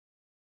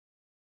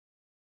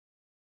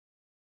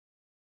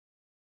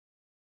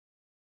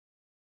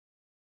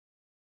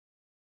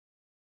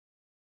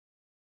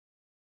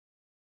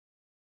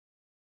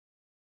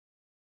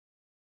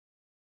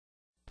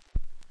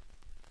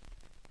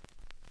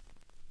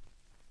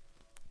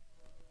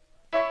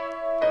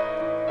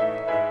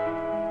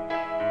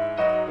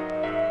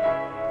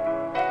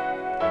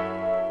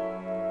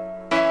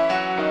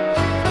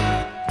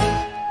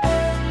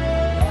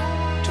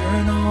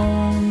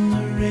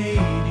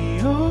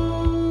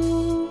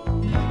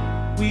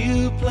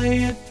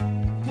play it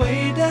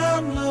way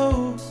down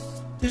low.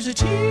 There's a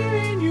tear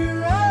in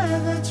your eye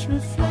that's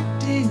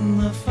reflecting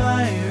the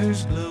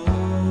fire's glow.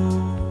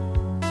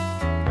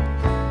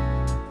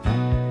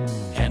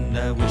 And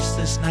I wish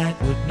this night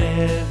would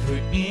never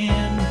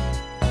end.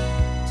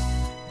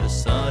 The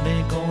sun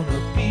ain't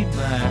gonna be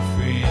my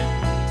friend.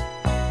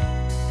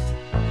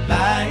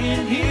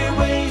 Lying here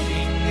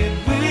waiting and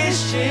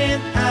wishing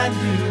I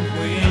knew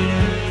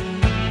when.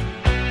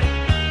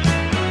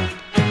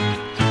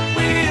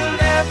 We'll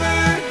never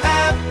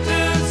have to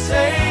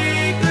say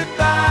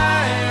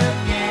goodbye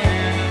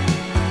again.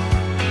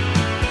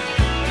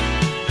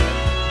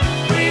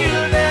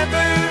 We'll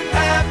never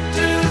have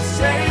to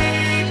say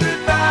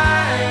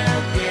goodbye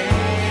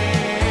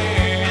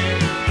again.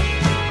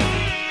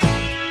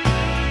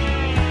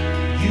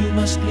 You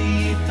must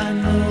leave, I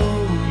know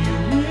you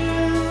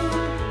will.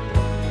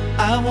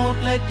 I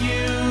won't let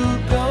you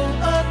go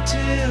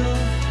until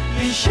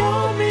you show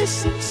me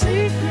some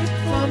secret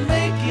for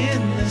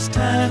making this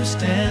time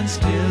stand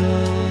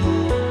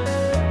still.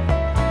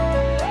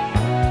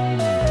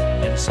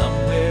 And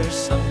somewhere,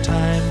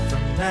 sometime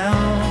from now,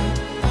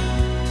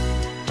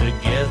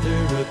 together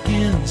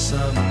again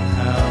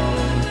somehow,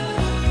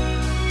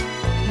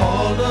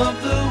 all of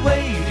the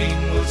waiting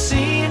will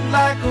seem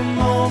like a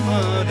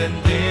moment, and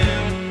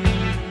then